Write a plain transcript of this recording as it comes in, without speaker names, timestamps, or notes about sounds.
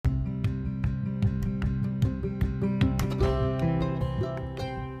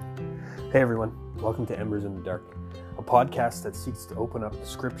Hey everyone, welcome to Embers in the Dark, a podcast that seeks to open up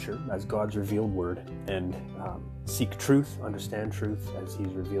Scripture as God's revealed Word and seek truth, understand truth as He's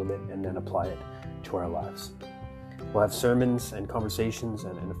revealed it, and then apply it to our lives. We'll have sermons and conversations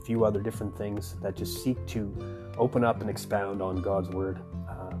and a few other different things that just seek to open up and expound on God's Word,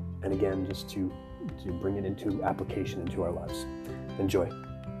 and again, just to bring it into application into our lives. Enjoy.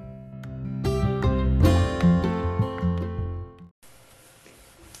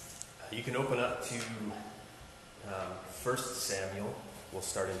 You can open up to 1 Samuel. We'll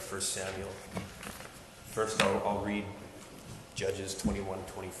start in 1 Samuel. First, I'll read Judges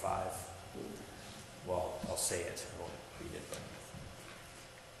 21-25. Well, I'll say it. I won't read it.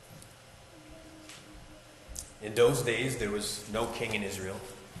 But in those days, there was no king in Israel,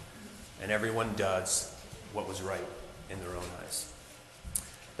 and everyone does what was right in their own eyes.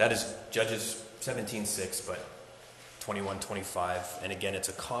 That is Judges 17:6, but 21-25, and again, it's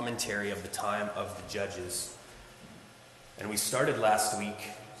a commentary of the time of the judges. And we started last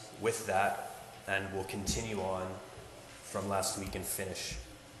week with that, and we'll continue on from last week and finish.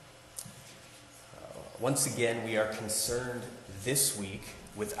 Once again, we are concerned this week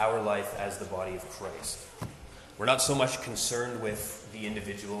with our life as the body of Christ. We're not so much concerned with the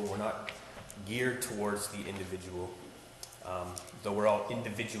individual. We're not geared towards the individual, though we're all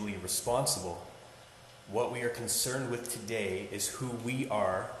individually responsible. What we are concerned with today is who we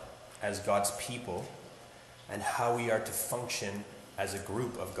are as God's people and how we are to function as a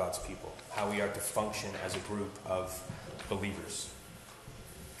group of God's people, how we are to function as a group of believers.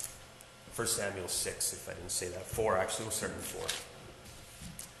 1 Samuel 6, if I didn't say that. 4, actually, we'll start in 4.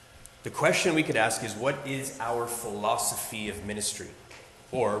 The question we could ask is, what is our philosophy of ministry?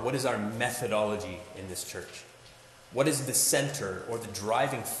 Or what is our methodology in this church? What is the center or the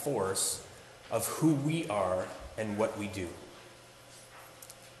driving force of who we are and what we do?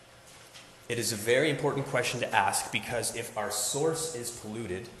 It is a very important question to ask, because if our source is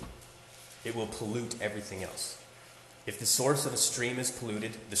polluted, it will pollute everything else. If the source of a stream is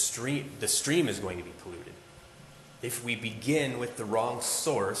polluted, the stream is going to be polluted. If we begin with the wrong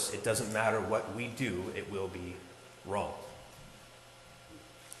source, it doesn't matter what we do, it will be wrong.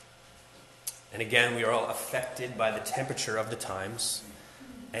 And again, we are all affected by the temperature of the times.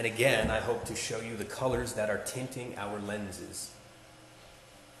 And again, I hope to show you the colors that are tinting our lenses,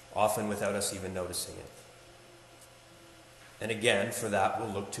 often without us even noticing it. And again, for that,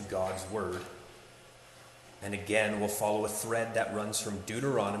 we'll look to God's Word. And again, we'll follow a thread that runs from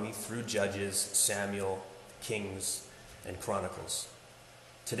Deuteronomy through Judges, Samuel, Kings, and Chronicles.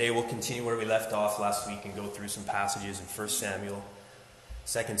 Today, we'll continue where we left off last week and go through some passages in 1 Samuel,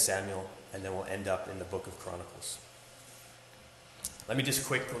 2 Samuel, and then we'll end up in the book of Chronicles. Let me just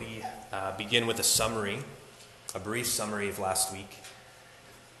quickly begin with a brief summary of last week.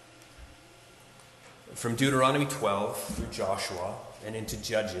 From Deuteronomy 12 through Joshua and into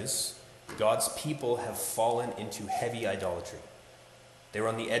Judges, God's people have fallen into heavy idolatry. They were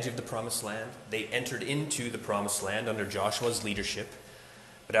on the edge of the promised land. They entered into the promised land under Joshua's leadership.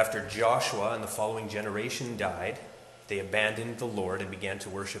 But after Joshua and the following generation died, they abandoned the Lord and began to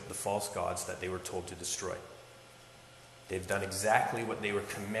worship the false gods that they were told to destroy. They've done exactly what they were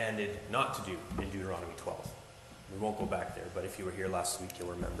commanded not to do in Deuteronomy 12. We won't go back there, but if you were here last week, you'll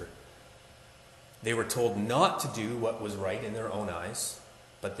remember. They were told not to do what was right in their own eyes,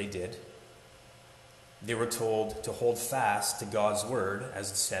 but they did. They were told to hold fast to God's Word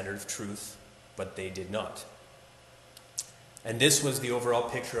as the standard of truth, but they did not. And this was the overall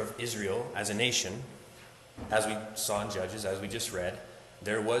picture of Israel as a nation. As we saw in Judges, as we just read,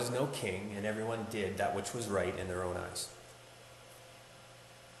 there was no king, and everyone did that which was right in their own eyes.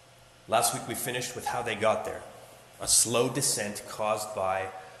 Last week we finished with how they got there. A slow descent caused by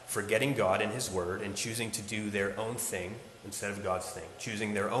forgetting God and His Word and choosing to do their own thing instead of God's thing.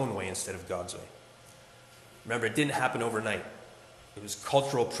 Choosing their own way instead of God's way. Remember, it didn't happen overnight. It was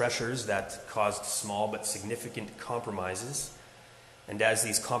cultural pressures that caused small but significant compromises. And as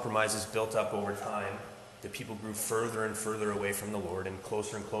these compromises built up over time, the people grew further and further away from the Lord and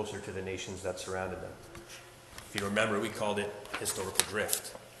closer to the nations that surrounded them. If you remember, we called it historical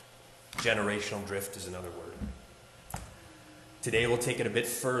drift. Generational drift is another word. Today we'll take it a bit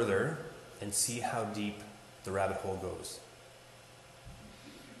further and see how deep the rabbit hole goes.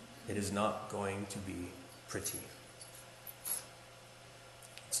 It is not going to be pretty.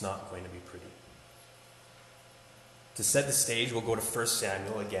 It's not going to be pretty. To set the stage, we'll go to 1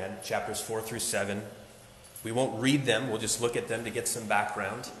 Samuel again, chapters 4 through 7. We won't read them, we'll just look at them to get some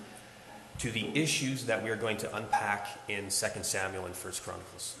background to the issues that we are going to unpack in 2 Samuel and 1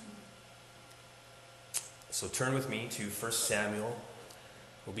 Chronicles. So turn with me to 1 Samuel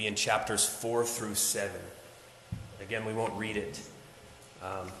will be in chapters 4 through 7. Again, we won't read it,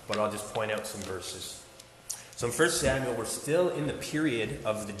 but I'll just point out some verses. So in 1 Samuel, we're still in the period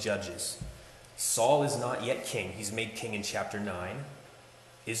of the judges. Saul is not yet king. He's made king in chapter 9.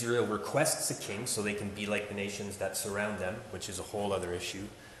 Israel requests a king so they can be like the nations that surround them, which is a whole other issue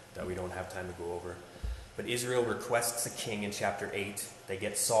that we don't have time to go over. But Israel requests a king in chapter 8. They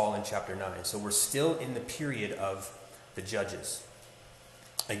get Saul in chapter 9. So we're still in the period of the judges.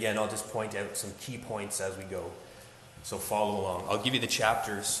 Again, I'll just point out some key points as we go. So follow along. I'll give you the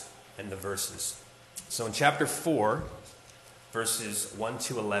chapters and the verses. So in chapter 4, verses 1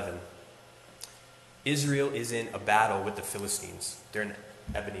 to 11, Israel is in a battle with the Philistines. They're in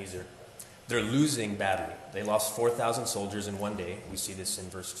Ebenezer. They're losing badly. They lost 4,000 soldiers in one day. We see this in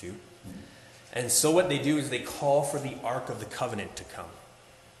verse 2. And so what they do is they call for the Ark of the Covenant to come.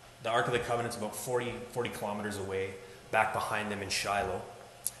 The Ark of the Covenant is about 40 kilometers away, back behind them in Shiloh.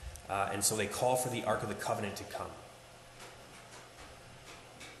 And so they call for the Ark of the Covenant to come.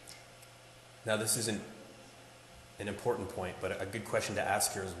 Now this isn't an important point, but a good question to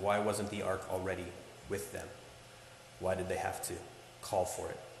ask here is, why wasn't the Ark already with them? Why did they have to call for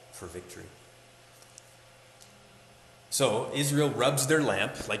it for victory? So Israel rubs their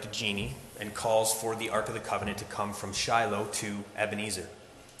lamp like a genie and calls for the Ark of the Covenant to come from Shiloh to Ebenezer.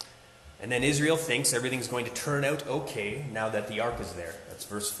 And then Israel thinks everything's going to turn out okay now that the Ark is there. That's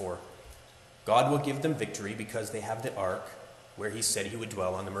verse 4. God will give them victory because they have the Ark where he said he would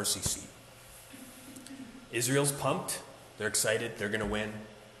dwell on the mercy seat. Israel's pumped. They're excited. They're going to win.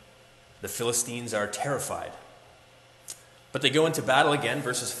 The Philistines are terrified. But they go into battle again,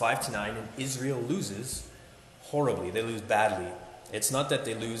 verses 5 to 9, and Israel loses horribly. They lose badly. It's not that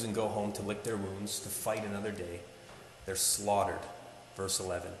they lose and go home to lick their wounds, to fight another day. They're slaughtered. Verse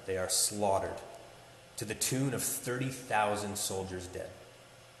 11. They are slaughtered to the tune of 30,000 soldiers dead.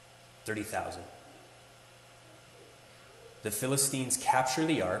 30,000. The Philistines capture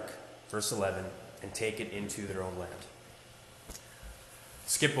the ark, verse 11, and take it into their own land.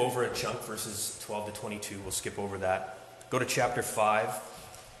 Skip over a chunk, verses 12 to 22. We'll skip over that. Go to chapter 5,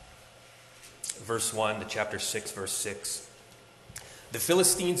 verse 1 to chapter 6, verse 6. The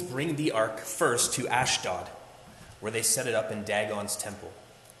Philistines bring the ark first to Ashdod, where they set it up in Dagon's temple.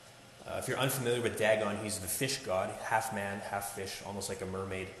 If you're unfamiliar with Dagon, he's the fish god, half man, half fish, almost like a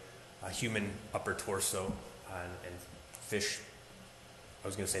mermaid, a human upper torso, and fish, I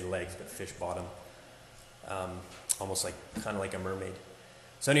was going to say legs, but fish bottom, almost like, kind of like a mermaid.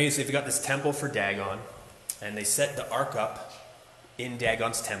 So anyways, they've got this temple for Dagon, and they set the ark up in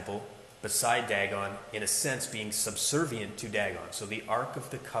Dagon's temple, beside Dagon, in a sense being subservient to Dagon. So the Ark of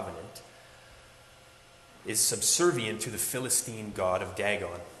the Covenant is subservient to the Philistine god of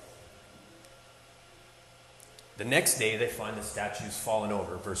Dagon. The next day they find the statue's fallen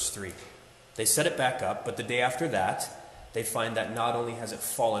over, verse 3. They set it back up, but the day after that, they find that not only has it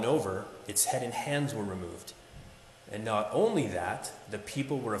fallen over, its head and hands were removed. And not only that, the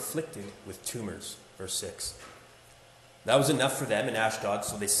people were afflicted with tumors, verse 6. That was enough for them in Ashdod,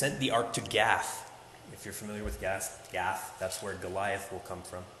 so they sent the ark to Gath. If you're familiar with Gath, that's where Goliath will come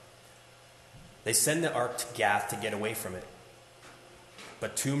from. They send the ark to Gath to get away from it.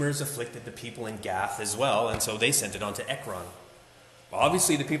 But tumors afflicted the people in Gath as well, and so they sent it on to Ekron. Well,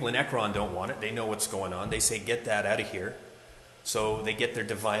 obviously the people in Ekron don't want it. They know what's going on. They say, get that out of here. So they get their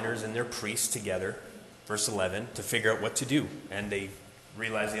diviners and their priests together, verse 11, to figure out what to do. And they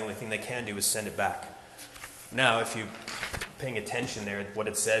realize the only thing they can do is send it back. Now, if you're paying attention there, what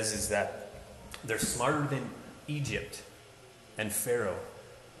it says is that they're smarter than Egypt and Pharaoh,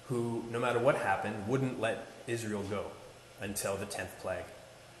 who, no matter what happened, wouldn't let Israel go until the 10th plague.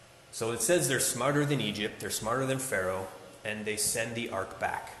 So it says they're smarter than Egypt, they're smarter than Pharaoh, and they send the ark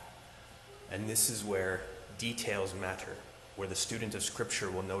back. And this is where details matter, where the student of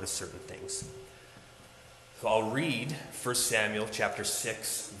Scripture will notice certain things. So I'll read 1 Samuel chapter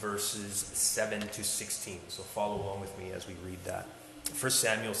 6, verses 7 to 16. So follow along with me as we read that. 1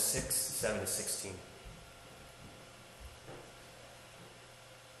 Samuel 6, 7 to 16.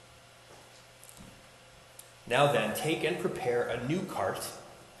 Now then, take and prepare a new cart,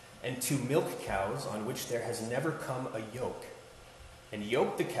 and 2 milk cows on which there has never come a yoke. And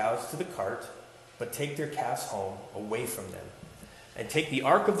yoke the cows to the cart, but take their calves home away from them. And take the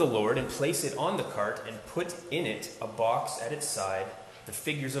ark of the Lord and place it on the cart, and put in it a box at its side, the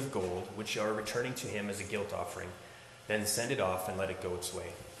figures of gold, which are returning to him as a guilt offering. Then send it off and let it go its way.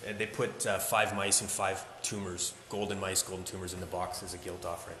 And they put 5 mice and 5 tumors, golden mice, golden tumors, in the box as a guilt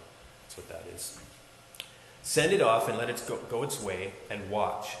offering. That's what that is. Send it off and let it go its way, and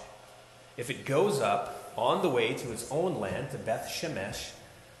watch. If it goes up on the way to its own land, to Beth Shemesh,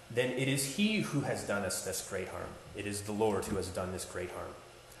 then it is he who has done us this great harm. It is the Lord who has done this great harm.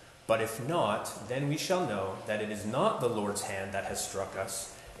 But if not, then we shall know that it is not the Lord's hand that has struck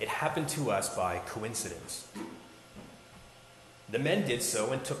us. It happened to us by coincidence." The men did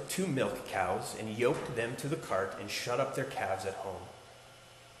so and took 2 milk cows and yoked them to the cart and shut up their calves at home.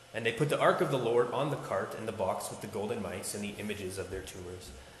 And they put the ark of the Lord on the cart and the box with the golden mice and the images of their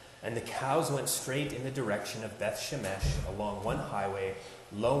tumors. And the cows went straight in the direction of Beth Shemesh along one highway,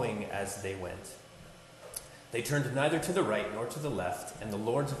 lowing as they went. They turned neither to the right nor to the left, and the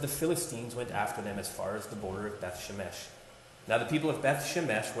lords of the Philistines went after them as far as the border of Beth Shemesh. Now the people of Beth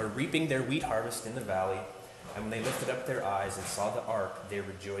Shemesh were reaping their wheat harvest in the valley, and when they lifted up their eyes and saw the ark, they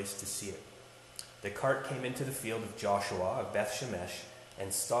rejoiced to see it. The cart came into the field of Joshua of Beth Shemesh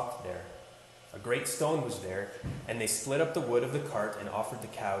and stopped there. A great stone was there, and they split up the wood of the cart and offered the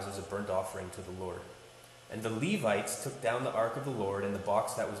cows as a burnt offering to the Lord. And the Levites took down the ark of the Lord and the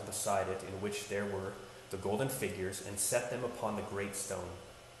box that was beside it, in which there were the golden figures, and set them upon the great stone.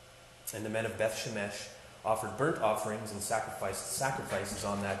 And the men of Beth Shemesh offered burnt offerings and sacrificed sacrifices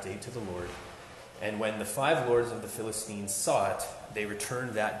on that day to the Lord. And when the 5 lords of the Philistines saw it, they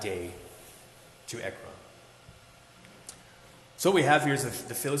returned that day to Ekron. So what we have here is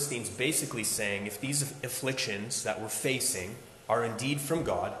the Philistines basically saying, if these afflictions that we're facing are indeed from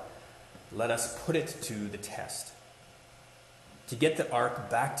God, let us put it to the test. To get the ark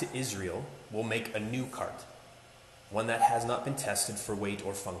back to Israel, we'll make a new cart, one that has not been tested for weight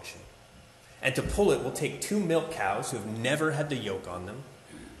or function. And to pull it, we'll take 2 milk cows who have never had the yoke on them.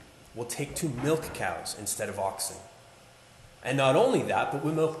 We'll take 2 milk cows instead of oxen. And not only that, but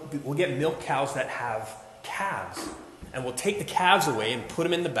we'll get milk cows that have calves. And we'll take the calves away and put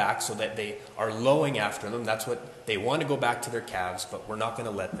them in the back so that they are lowing after them. That's what they want, to go back to their calves, but we're not going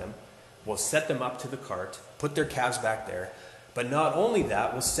to let them. We'll set them up to the cart, put their calves back there. But not only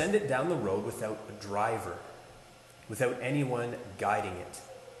that, we'll send it down the road without a driver, without anyone guiding it.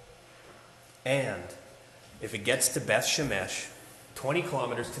 And if it gets to Beth Shemesh, 20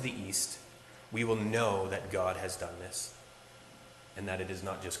 kilometers to the east, we will know that God has done this and that it is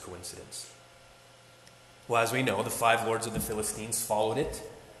not just coincidence. Well, as we know, the 5 lords of the Philistines followed it.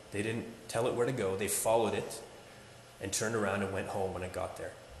 They didn't tell it where to go. They followed it and turned around and went home when it got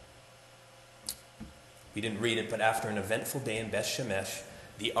there. We didn't read it, but after an eventful day in Beth Shemesh,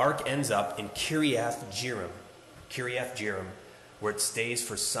 the ark ends up in Kiriath Jearim, where it stays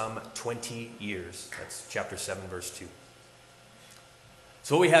for some 20 years. That's chapter 7, verse 2.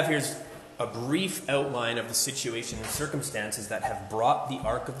 So what we have here is a brief outline of the situation and circumstances that have brought the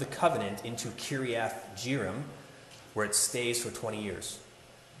Ark of the Covenant into Kiriath Jearim, where it stays for 20 years.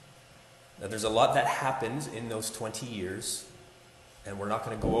 Now there's a lot that happens in those 20 years, and we're not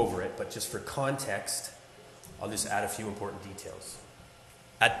going to go over it, but just for context, I'll just add a few important details.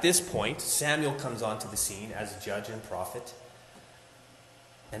 At this point, Samuel comes onto the scene as judge and prophet.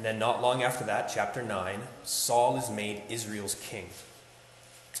 And then not long after that, chapter 9, Saul is made Israel's king.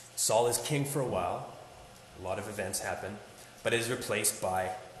 Saul is king for a while. A lot of events happen, but is replaced by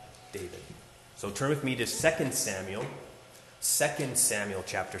David. So turn with me to 2 Samuel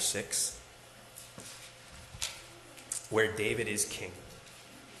chapter 6, where David is king.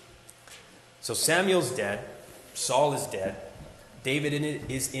 So Samuel's dead. Saul is dead. David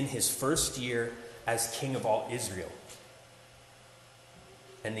is in his first year as king of all Israel.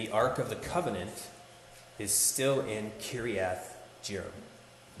 And the Ark of the Covenant is still in Kiriath Jearim,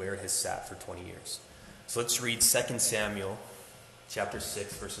 where it has sat for 20 years. So let's read 2 Samuel chapter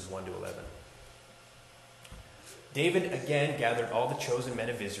 6, verses 1 to 11. David again gathered all the chosen men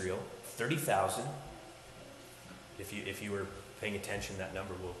of Israel, 30,000. If you were paying attention, that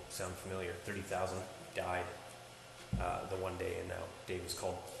number will sound familiar. 30,000 died the one day, and now David's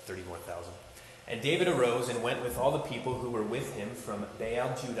called 31,000. And David arose and went with all the people who were with him from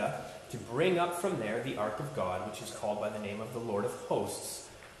Baal Judah to bring up from there the ark of God, which is called by the name of the Lord of hosts,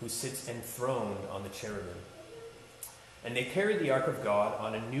 who sits enthroned on the cherubim. And they carried the ark of God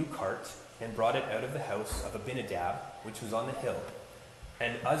on a new cart and brought it out of the house of Abinadab, which was on the hill.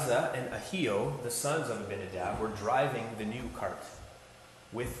 And Uzzah and Ahio, the sons of Abinadab, were driving the new cart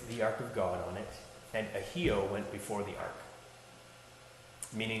with the ark of God on it, and Ahio went before the ark.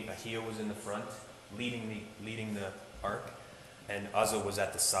 Meaning Ahio was in the front, leading the ark, and Uzzah was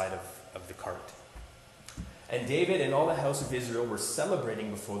at the side of the cart. And David and all the house of Israel were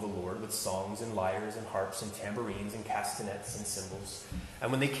celebrating before the Lord with songs and lyres and harps and tambourines and castanets and cymbals.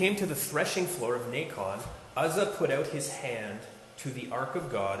 And when they came to the threshing floor of Nacon, Uzzah put out his hand to the ark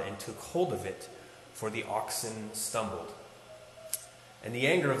of God and took hold of it, for the oxen stumbled. And the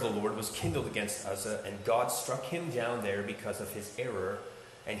anger of the Lord was kindled against Uzzah, and God struck him down there because of his error,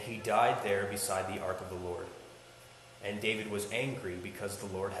 and he died there beside the ark of the Lord. And David was angry because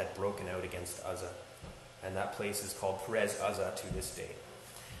the Lord had broken out against Uzzah. And that place is called Perez Uzzah to this day.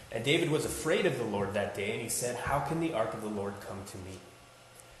 And David was afraid of the Lord that day, and he said, "How can the ark of the Lord come to me?"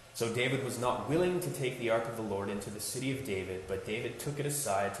 So David was not willing to take the ark of the Lord into the city of David, but David took it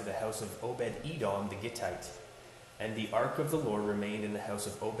aside to the house of Obed-Edom the Gittite. And the ark of the Lord remained in the house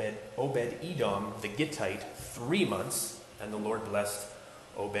of Obed-Edom the Gittite 3 months, and the Lord blessed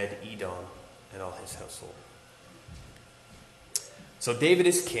Obed-Edom and all his household. So David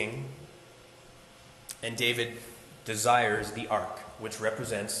is king, and David desires the ark, which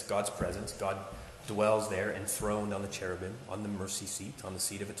represents God's presence. God dwells there enthroned on the cherubim, on the mercy seat, on the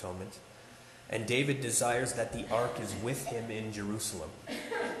seat of atonement. And David desires that the ark is with him in Jerusalem.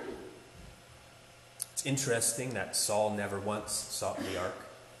 It's interesting that Saul never once sought the ark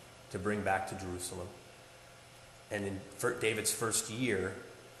to bring back to Jerusalem. And in David's first year,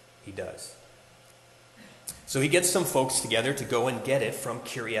 he does. So he gets some folks together to go and get it from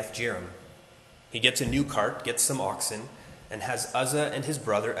Kiriath Jearim. He gets a new cart, gets some oxen, and has Uzzah and his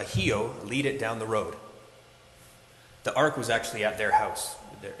brother Ahio lead it down the road. The ark was actually at their house,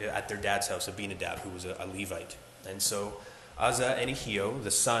 at their dad's house, Abinadab, who was a Levite. And so Uzzah and Ahio,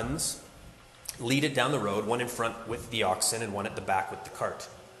 the sons, lead it down the road, one in front with the oxen and one at the back with the cart.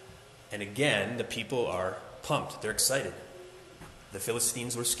 And again, the people are pumped. They're excited. The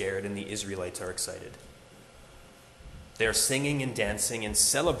Philistines were scared, and the Israelites are excited. They're singing and dancing and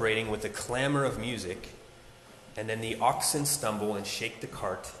celebrating with a clamor of music. And then the oxen stumble and shake the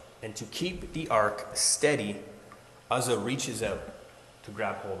cart. And to keep the ark steady, Uzzah reaches out to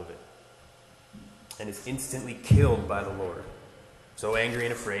grab hold of it and is instantly killed by the Lord. So angry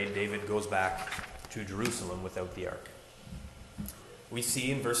and afraid, David goes back to Jerusalem without the ark. We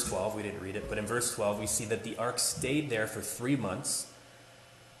see in verse 12, we didn't read it, but in verse 12 we see that the ark stayed there for 3 months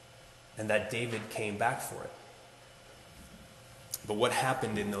and that David came back for it. But what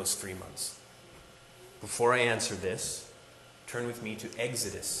happened in those 3 months? Before I answer this, turn with me to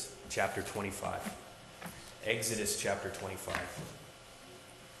Exodus chapter 25. Exodus chapter 25.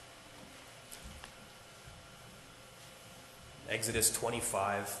 Exodus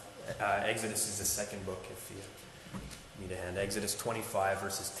 25. Exodus is the second book if you need a hand. Exodus 25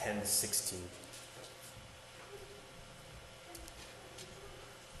 verses 10 to 16.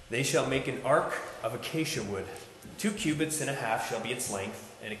 They shall make an ark of acacia wood. 2 cubits and a half shall be its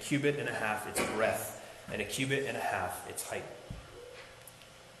length, and 1.5 cubits its breadth, and 1.5 cubits its height.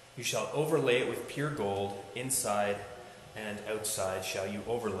 You shall overlay it with pure gold, inside and outside shall you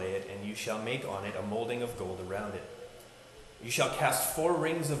overlay it, and you shall make on it a molding of gold around it. You shall cast 4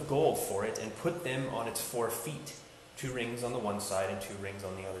 rings of gold for it, and put them on its 4 feet, 2 rings on the one side and 2 rings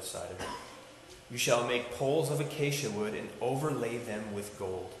on the other side of it. You shall make poles of acacia wood, and overlay them with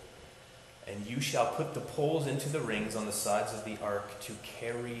gold. And you shall put the poles into the rings on the sides of the ark to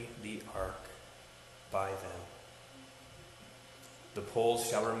carry the ark by them. The poles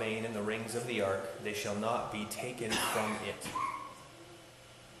shall remain in the rings of the ark, they shall not be taken from it.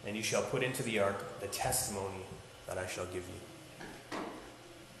 And you shall put into the ark the testimony that I shall give you.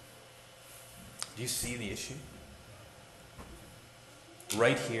 Do you see the issue?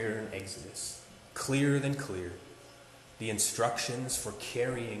 Right here in Exodus, clearer than clear, the instructions for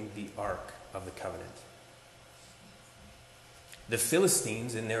carrying the ark of the covenant. The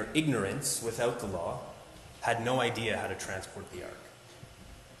Philistines, in their ignorance without the law, had no idea how to transport the ark.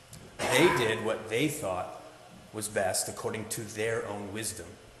 They did what they thought was best according to their own wisdom.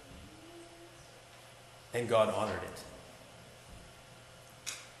 And God honored it.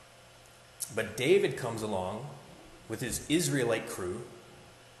 But David comes along with his Israelite crew,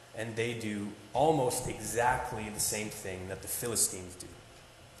 and they do almost exactly the same thing that the Philistines do.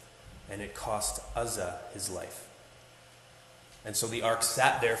 And it cost Uzzah his life. And so the ark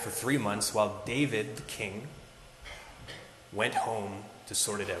sat there for 3 months while David, the king, went home to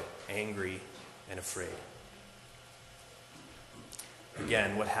sort it out, angry and afraid.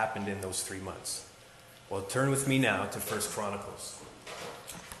 Again, what happened in those 3 months? Well, turn with me now to 1 Chronicles,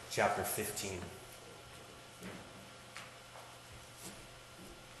 chapter 15.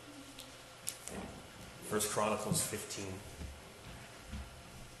 First Chronicles 15.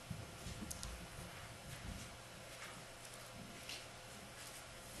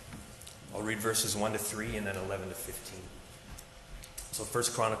 I'll read verses 1 to 3 and then 11 to 15. So 1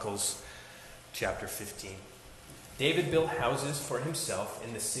 Chronicles chapter 15. David built houses for himself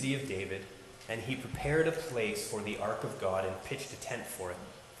in the city of David, and he prepared a place for the ark of God and pitched a tent for it.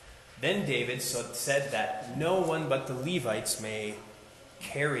 Then David said that no one but the Levites may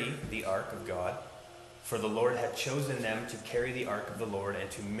carry the ark of God, for the Lord had chosen them to carry the ark of the Lord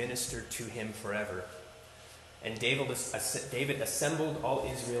and to minister to him forever. And David assembled all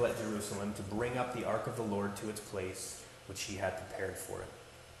Israel at Jerusalem to bring up the ark of the Lord to its place, which he had prepared for it.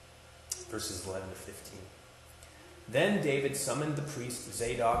 Verses 11 to 15. Then David summoned the priests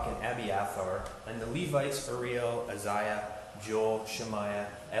Zadok and Abiathar, and the Levites Uriel, Azariah, Joel, Shemaiah,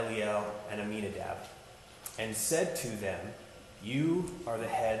 Eliel, and Aminadab, and said to them, "You are the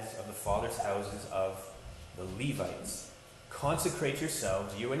heads of the fathers' houses of the Levites. Consecrate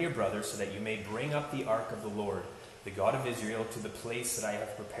yourselves, you and your brothers, so that you may bring up the ark of the Lord, the God of Israel, to the place that I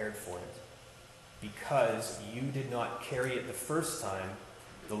have prepared for it. Because you did not carry it the first time,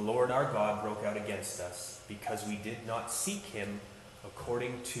 the Lord our God broke out against us, because we did not seek him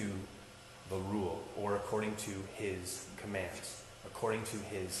according to the rule, or according to his commands, according to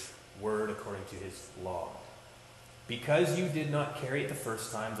his word, according to his law. Because you did not carry it the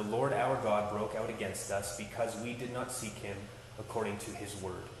first time, the Lord our God broke out against us, because we did not seek him according to his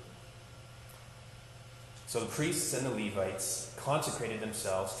word." So the priests and the Levites consecrated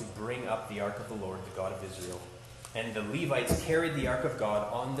themselves to bring up the ark of the Lord, the God of Israel. And the Levites carried the ark of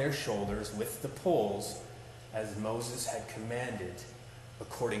God on their shoulders with the poles, as Moses had commanded,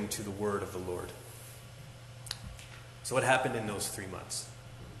 according to the word of the Lord. So what happened in those 3 months?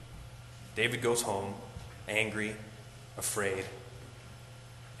 David goes home, angry, afraid,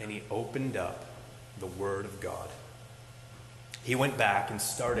 and he opened up the word of God. He went back and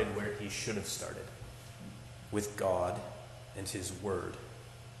started where he should have started, with God and his word,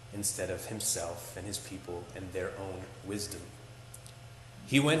 instead of himself and his people and their own wisdom.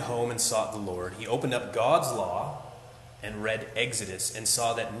 He went home and sought the Lord. He opened up God's law and read Exodus and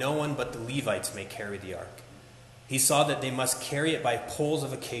saw that no one but the Levites may carry the ark. He saw that they must carry it by poles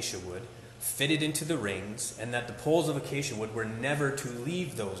of acacia wood, fitted into the rings, and that the poles of acacia wood were never to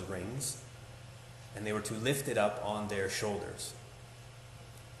leave those rings, and they were to lift it up on their shoulders.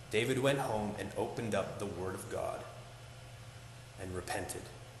 David went home and opened up the word of God and repented.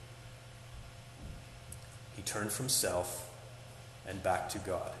 He turned from self and back to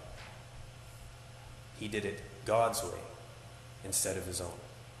God. He did it God's way instead of his own.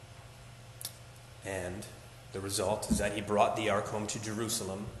 And the result is that he brought the ark home to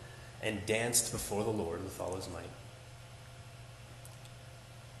Jerusalem and danced before the Lord with all his might.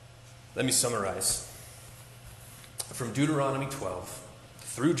 Let me summarize. From Deuteronomy 12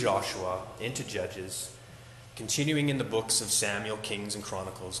 through Joshua into Judges, continuing in the books of Samuel, Kings, and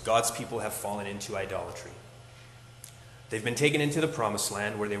Chronicles, God's people have fallen into idolatry. They've been taken into the promised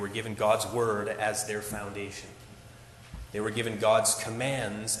land where they were given God's word as their foundation. They were given God's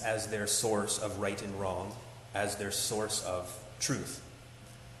commands as their source of right and wrong, as their source of truth.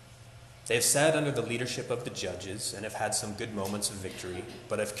 They have sat under the leadership of the judges and have had some good moments of victory,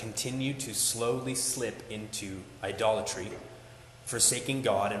 but have continued to slowly slip into idolatry, forsaking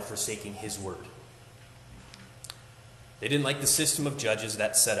God and forsaking his word. They didn't like the system of judges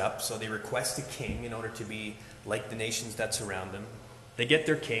that set up, so they request a king in order to be like the nations that surround them. They get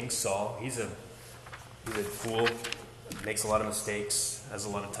their king, Saul. He's a fool, makes a lot of mistakes, has a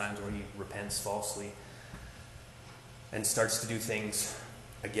lot of times where he repents falsely, and starts to do things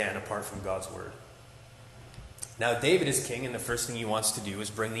again, apart from God's word. Now David is king, and the first thing he wants to do is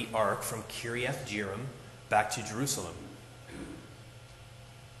bring the ark from Kiriath Jearim back to Jerusalem.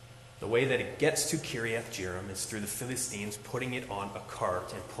 The way that it gets to Kiriath Jearim is through the Philistines putting it on a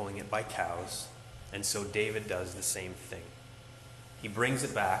cart and pulling it by cows. And so David does the same thing. He brings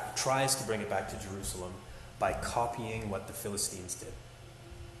it back, tries to bring it back to Jerusalem by copying what the Philistines did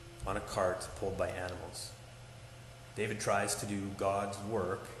on a cart pulled by animals. David tries to do God's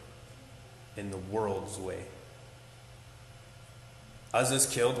work in the world's way. Uzzah's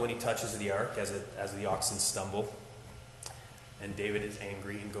killed when he touches the ark as the oxen stumble. And David is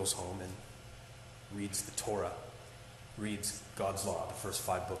angry and goes home and reads the Torah, reads God's law, the first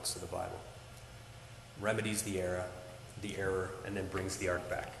 5 books of the Bible, remedies the error, and then brings the ark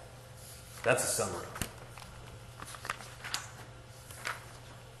back. That's a summary.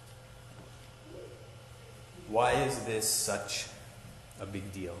 Why is this such a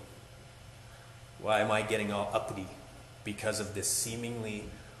big deal? Why am I getting all uppity because of this seemingly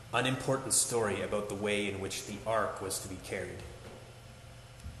unimportant story about the way in which the ark was to be carried?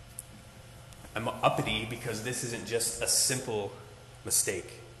 I'm uppity because this isn't just a simple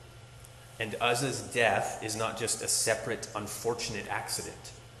mistake. And Uzzah's death is not just a separate, unfortunate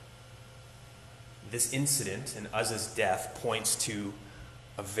accident. This incident and Uzzah's death points to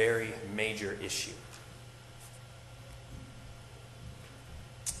a very major issue.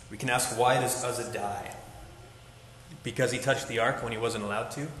 We can ask, why does Uzzah die? Because he touched the ark when he wasn't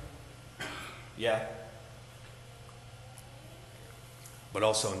allowed to? Yeah. but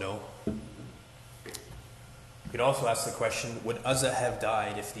also no. You could also ask the question, would Uzzah have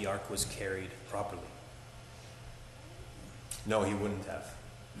died if the ark was carried properly? No, he wouldn't have.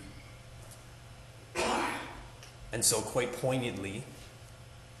 And so quite poignantly,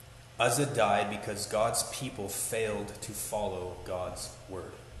 Uzzah died because God's people failed to follow God's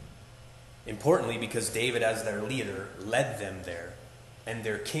word. Importantly, because David, as their leader, led them there, and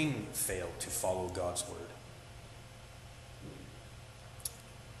their king failed to follow God's word.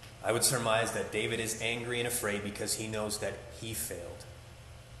 I would surmise that David is angry and afraid because he knows that he failed.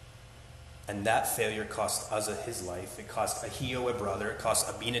 And that failure cost Uzzah his life. It cost Ahio a brother. It cost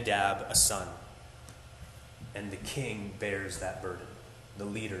Abinadab a son. And the king bears that burden. The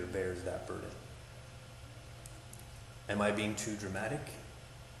leader bears that burden. Am I being too dramatic?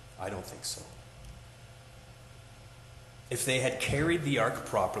 I don't think so. If they had carried the ark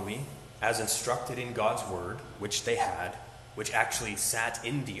properly, as instructed in God's word, which they had, which actually sat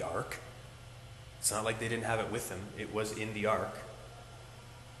in the ark, it's not like they didn't have it with them, it was in the ark.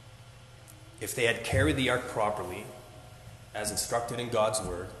 If they had carried the ark properly, as instructed in God's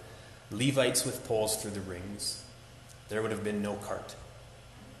word, Levites with poles through the rings, there would have been no cart.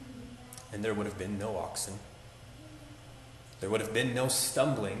 And there would have been no oxen. There would have been no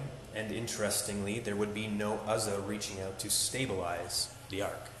stumbling, and interestingly, there would be no Uzzah reaching out to stabilize the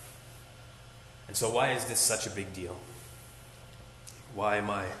ark. And so why is this such a big deal? Why am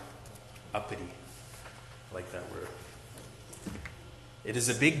I uppity? I like that word. It is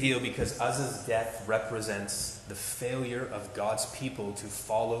a big deal because Uzzah's death represents the failure of God's people to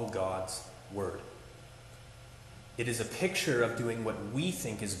follow God's word. It is a picture of doing what we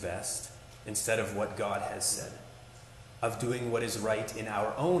think is best instead of what God has said. Of doing what is right in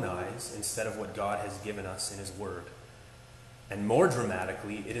our own eyes instead of what God has given us in his word. And more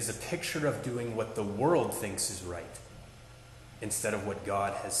dramatically, it is a picture of doing what the world thinks is right instead of what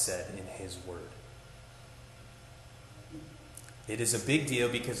God has said in his word. It is a big deal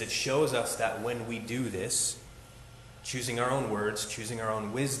because it shows us that when we do this, choosing our own words, choosing our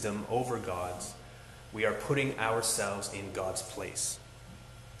own wisdom over God's, we are putting ourselves in God's place.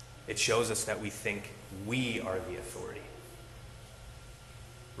 It shows us that we think we are the authority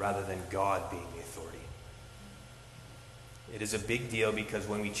rather than God being the authority. It is a big deal because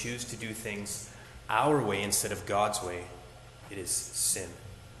when we choose to do things our way instead of God's way, it is sin.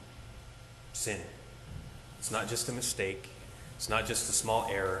 Sin. It's not just a mistake. It's not just a small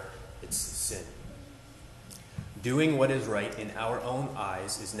error. It's sin. Doing what is right in our own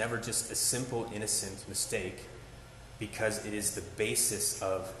eyes is never just a simple, innocent mistake because it is the basis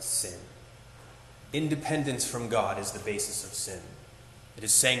of sin. Independence from God is the basis of sin. It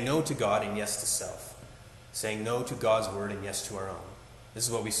is saying no to God and yes to self. Saying no to God's word and yes to our own. This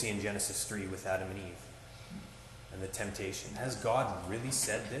is what we see in Genesis 3 with Adam and Eve and the temptation. Has God really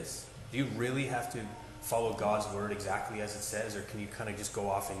said this? Do you really have to follow God's word exactly as it says, or can you kind of just go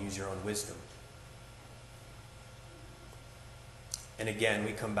off and use your own wisdom? And again,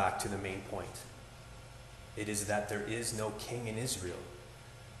 we come back to the main point. It is that there is no king in Israel,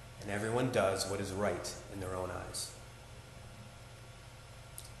 and everyone does what is right in their own eyes.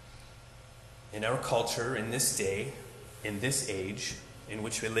 In our culture, in this day, in this age, in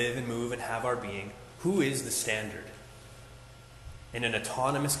which we live and move and have our being, who is the standard? In an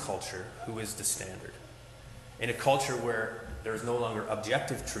autonomous culture, who is the standard? In a culture where there is no longer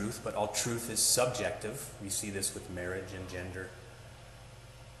objective truth, but all truth is subjective. We see this with marriage and gender.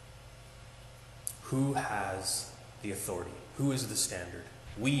 Who has the authority? Who is the standard?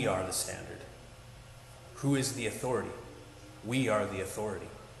 We are the standard. Who is the authority? We are the authority.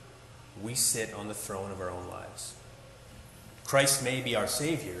 We sit on the throne of our own lives. Christ may be our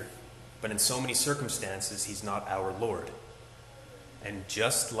Savior, but in so many circumstances, he's not our Lord. And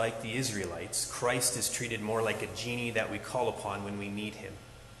just like the Israelites, Christ is treated more like a genie that we call upon when we need him.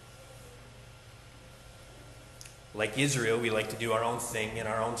 Like Israel, we like to do our own thing in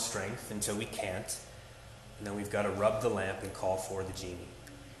our own strength until we can't. And then we've got to rub the lamp and call for the genie.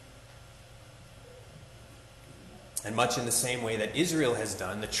 And much in the same way that Israel has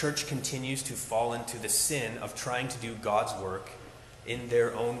done, the church continues to fall into the sin of trying to do God's work in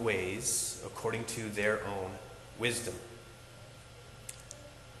their own ways, according to their own wisdom.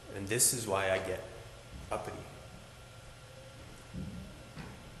 And this is why I get uppity.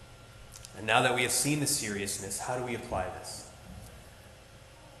 And now that we have seen the seriousness, how do we apply this?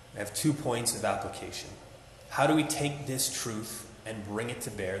 I have 2 points of application. How do we take this truth and bring it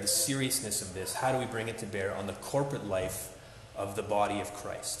to bear, the seriousness of this, how do we bring it to bear on the corporate life of the body of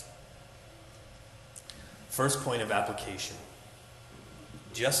Christ? First point of application.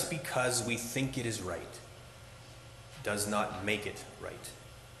 Just because we think it is right does not make it right.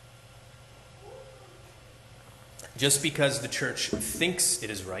 Just because the church thinks it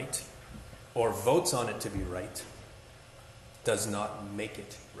is right or votes on it to be right does not make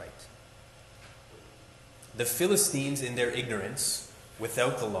it right. The Philistines, in their ignorance,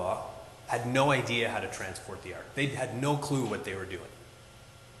 without the law, had no idea how to transport the ark. They had no clue what they were doing.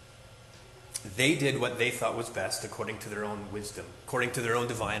 They did what they thought was best according to their own wisdom, according to their own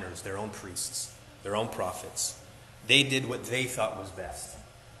diviners, their own priests, their own prophets. They did what they thought was best.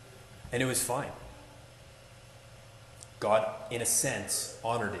 And it was fine. God, in a sense,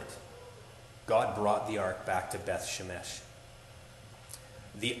 honored it. God brought the ark back to Beth Shemesh.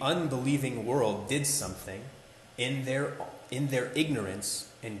 The unbelieving world did something in their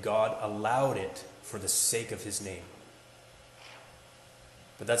ignorance, and God allowed it for the sake of his name.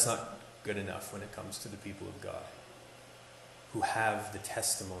 But that's not good enough when it comes to the people of God, who have the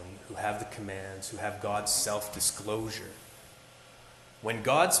testimony, who have the commands, who have God's self-disclosure. When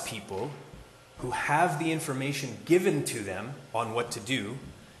God's people, who have the information given to them on what to do,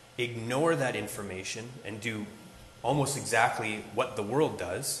 ignore that information and do almost exactly what the world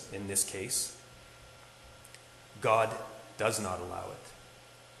does in this case, God does not allow it.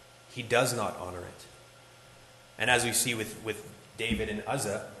 He does not honor it. And as we see with David and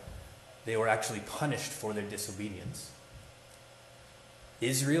Uzzah, they were actually punished for their disobedience.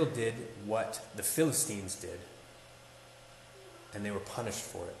 Israel did what the Philistines did, and they were punished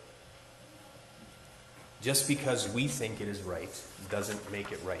for it. Just because we think it is right doesn't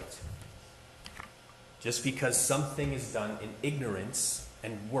make it right. Just because something is done in ignorance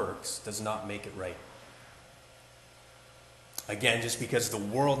and works does not make it right. Again, just because the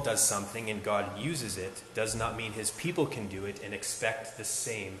world does something and God uses it does not mean his people can do it and expect the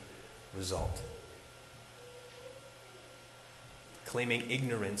same result. Claiming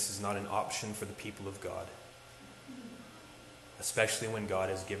ignorance is not an option for the people of God, especially when God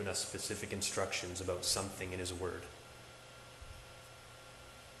has given us specific instructions about something in his word.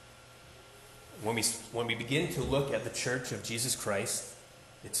 When we begin to look at the Church of Jesus Christ,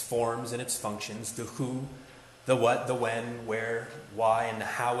 its forms and its functions, the who, the what, the when, where, why, and the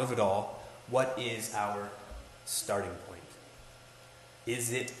how of it all, what is our starting point?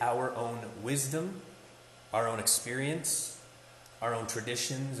 Is it our own wisdom, our own experience, our own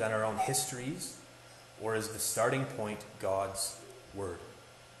traditions, and our own histories? Or is the starting point God's word?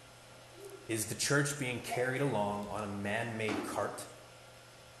 Is the church being carried along on a man-made cart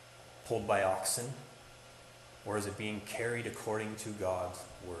pulled by oxen? Or is it being carried according to God's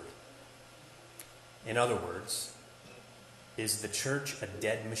word? In other words, is the church a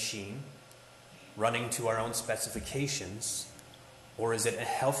dead machine running to our own specifications? Or is it a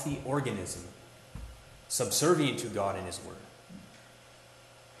healthy organism subservient to God and his word?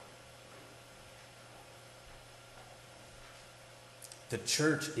 The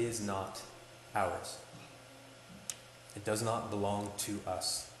church is not ours. It does not belong to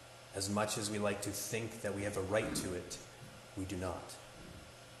us. As much as we like to think that we have a right to it, we do not.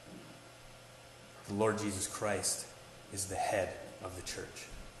 The Lord Jesus Christ is the head of the church.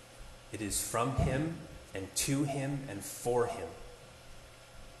 It is from him and to him and for him.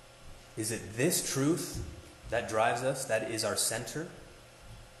 Is it this truth that drives us, that is our center?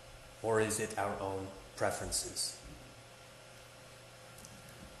 Or is it our own preferences?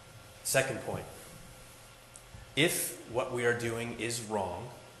 Second point. If what we are doing is wrong,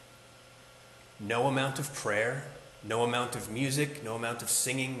 no amount of prayer, no amount of music, no amount of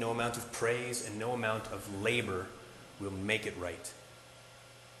singing, no amount of praise, and no amount of labor will make it right.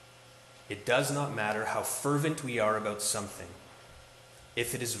 It does not matter how fervent we are about something.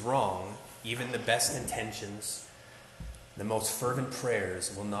 If it is wrong, even the best intentions, the most fervent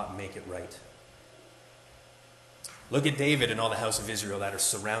prayers will not make it right. Look at David and all the house of Israel that are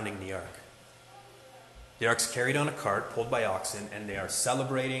surrounding the ark. The ark's carried on a cart, pulled by oxen, and they are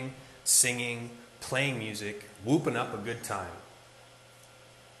celebrating, singing, playing music, whooping up a good time.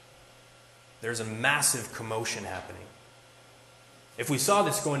 There's a massive commotion happening. If we saw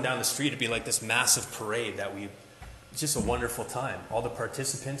this going down the street, it'd be like this massive parade it's just a wonderful time. All the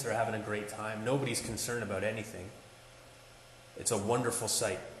participants are having a great time. Nobody's concerned about anything. It's a wonderful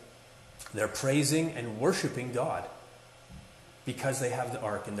sight. They're praising and worshiping God because they have the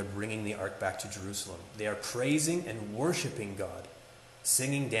ark and they're bringing the ark back to Jerusalem. They are praising and worshiping God,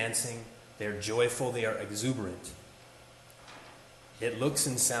 singing, dancing. They're joyful. They are exuberant. It looks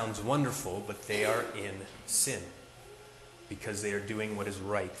and sounds wonderful, but they are in sin because they are doing what is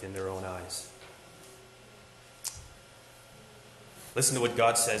right in their own eyes. Listen to what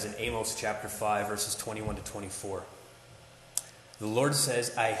God says in Amos chapter 5, verses 21 to 24. The Lord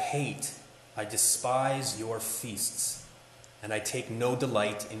says, I hate I despise your feasts, and I take no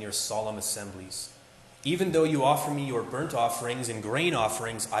delight in your solemn assemblies. Even though you offer me your burnt offerings and grain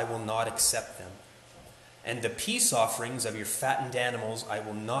offerings, I will not accept them. And the peace offerings of your fattened animals, I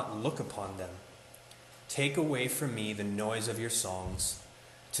will not look upon them. Take away from me the noise of your songs.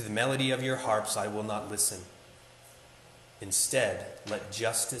 To the melody of your harps I will not listen. Instead, let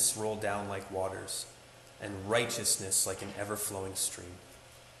justice roll down like waters, and righteousness like an ever-flowing stream.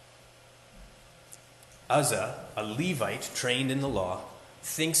 Uzzah, a Levite trained in the law,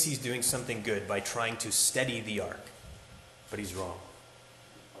 thinks he's doing something good by trying to steady the ark, but he's wrong.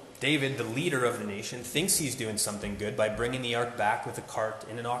 David, the leader of the nation, thinks he's doing something good by bringing the ark back with a cart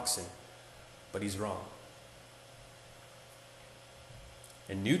and an oxen, but he's wrong.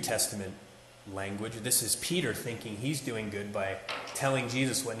 In New Testament language, this is Peter thinking he's doing good by telling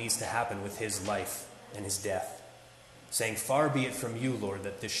Jesus what needs to happen with his life and his death, saying, "Far be it from you, Lord,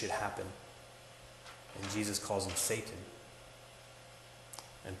 that this should happen." And Jesus calls him Satan.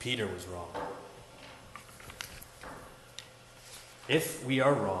 And Peter was wrong. If we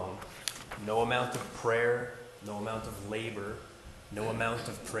are wrong, no amount of prayer, no amount of labor, no amount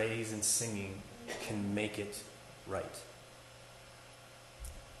of praise and singing can make it right.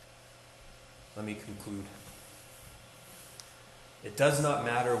 Let me conclude. It does not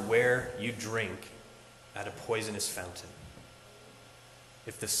matter where you drink at a poisonous fountain.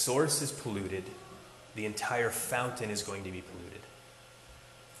 If the source is polluted, the entire fountain is going to be polluted.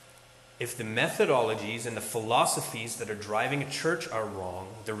 If the methodologies and the philosophies that are driving a church are wrong,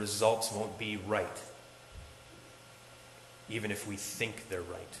 the results won't be right, even if we think they're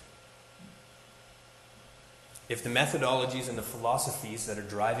right. If the methodologies and the philosophies that are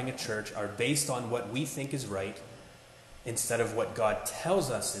driving a church are based on what we think is right instead of what God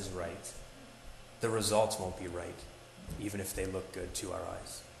tells us is right, the results won't be right, even if they look good to our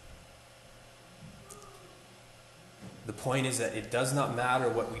eyes. The point is that it does not matter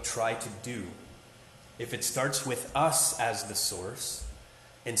what we try to do. If it starts with us as the source,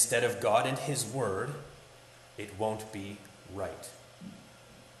 instead of God and His Word, it won't be right.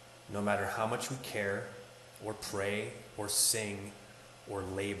 No matter how much we care, or pray, or sing, or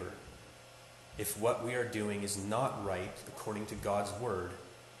labor. If what we are doing is not right according to God's Word,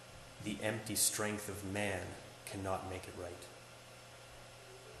 the empty strength of man cannot make it right.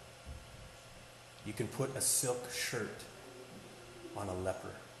 You can put a silk shirt on a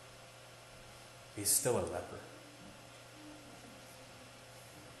leper. He's still a leper.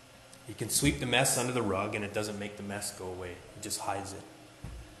 You can sweep the mess under the rug and it doesn't make the mess go away. It just hides it.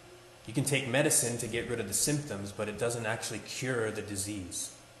 You can take medicine to get rid of the symptoms, but it doesn't actually cure the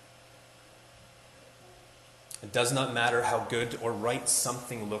disease. It does not matter how good or right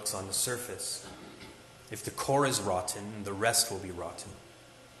something looks on the surface. If the core is rotten, the rest will be rotten.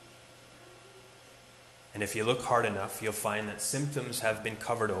 And if you look hard enough, you'll find that symptoms have been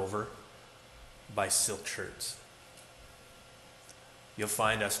covered over by silk shirts. You'll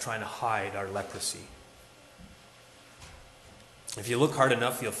find us trying to hide our leprosy. If you look hard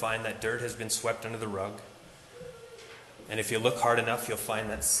enough, you'll find that dirt has been swept under the rug. And if you look hard enough, you'll find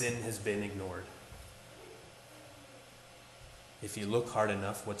that sin has been ignored. If you look hard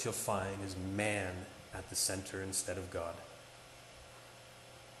enough, what you'll find is man at the center instead of God.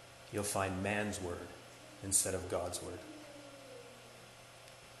 You'll find man's word instead of God's word.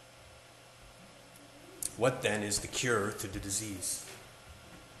 What then is the cure to the disease?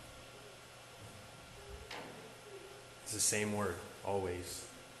 It's the same word, always.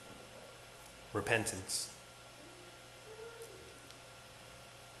 Repentance.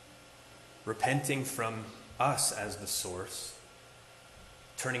 Repenting from us as the source,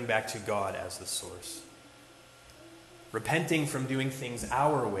 turning back to God as the source. Repenting from doing things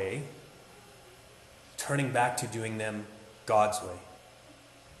our way, turning back to doing them God's way.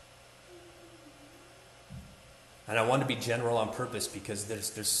 And I want to be general on purpose because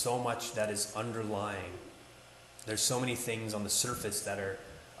there's so much that is underlying. There's so many things on the surface that are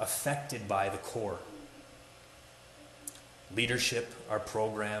affected by the core. Leadership, our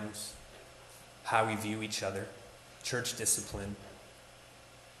programs, how we view each other, church discipline.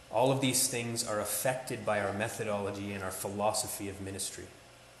 All of these things are affected by our methodology and our philosophy of ministry.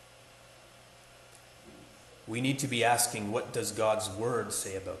 We need to be asking, what does God's word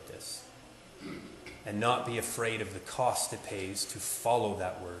say about this? And not be afraid of the cost it pays to follow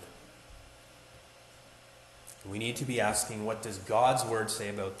that word. We need to be asking, what does God's word say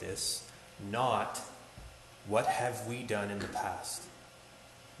about this? Not, what have we done in the past?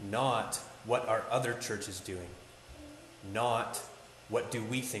 Not, what are other churches doing? Not, what do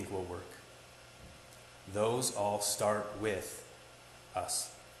we think will work? Those all start with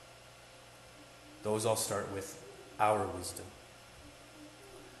us. Those all start with our wisdom.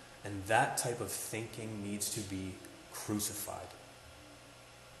 And that type of thinking needs to be crucified.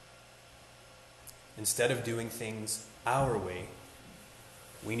 Instead of doing things our way,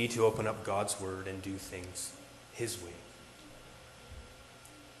 we need to open up God's word and do things His way.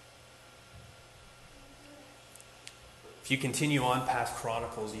 If you continue on past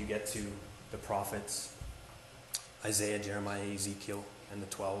Chronicles, you get to the prophets, Isaiah, Jeremiah, Ezekiel, and the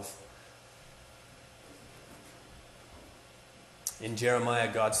 12. In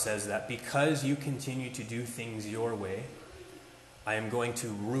Jeremiah, God says that because you continue to do things your way, I am going to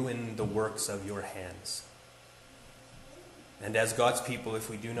ruin the works of your hands. And as God's people,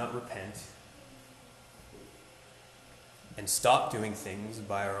 if we do not repent and stop doing things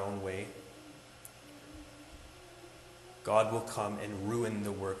by our own way, God will come and ruin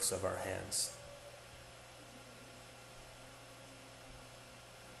the works of our hands.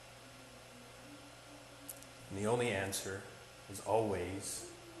 And the only answer is always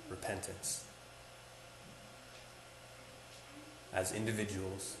repentance. As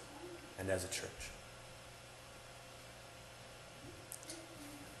individuals and as a church.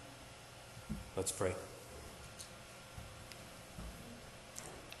 Let's pray.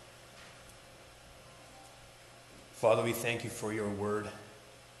 Father, we thank you for your word.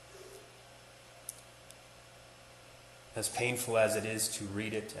 As painful as it is to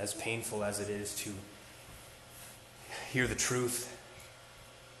read it, as painful as it is to hear the truth,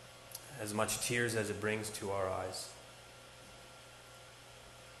 as much tears as it brings to our eyes.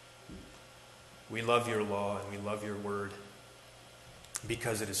 We love your law and we love your word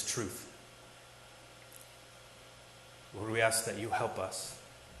because it is truth. Lord, we ask that you help us.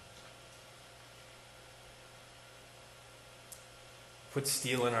 Put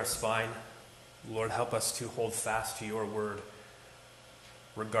steel in our spine. Lord, help us to hold fast to your word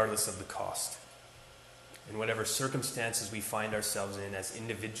regardless of the cost. In whatever circumstances we find ourselves in as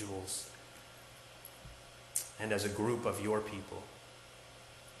individuals and as a group of your people,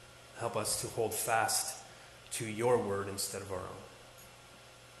 help us to hold fast to your word instead of our own.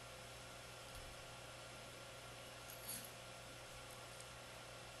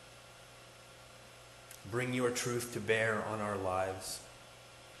 Bring your truth to bear on our lives.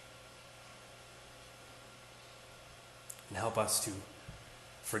 And help us to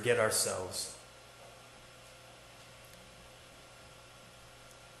forget ourselves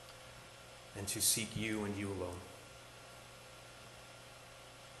and to seek you and you alone.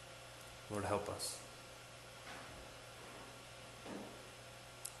 Lord, help us.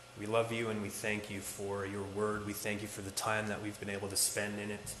 We love you and we thank you for your word. We thank you for the time that we've been able to spend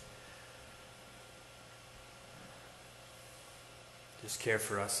in it. Just care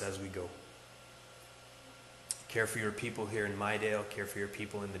for us as we go. Care for your people here in Mydale. Care for your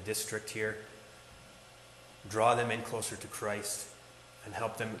people in the district here. Draw them in closer to Christ and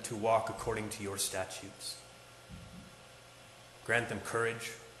help them to walk according to your statutes. Grant them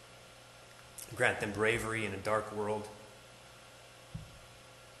courage. Grant them bravery in a dark world.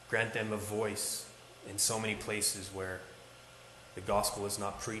 Grant them a voice in so many places where the gospel is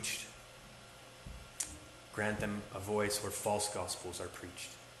not preached. Grant them a voice where false gospels are preached.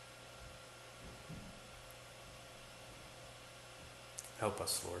 Help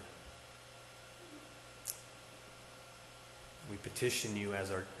us, Lord. We petition you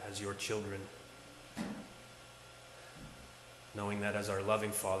as your children, knowing that as our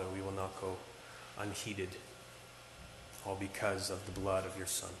loving Father, we will not go unheeded, all because of the blood of your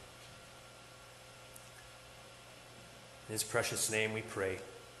Son. In his precious name we pray,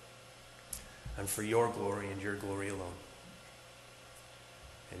 and for your glory and your glory alone.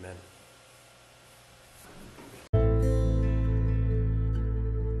 Amen.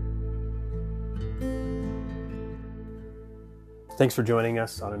 Thanks for joining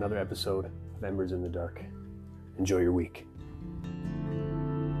us on another episode of Embers in the Dark. Enjoy your week.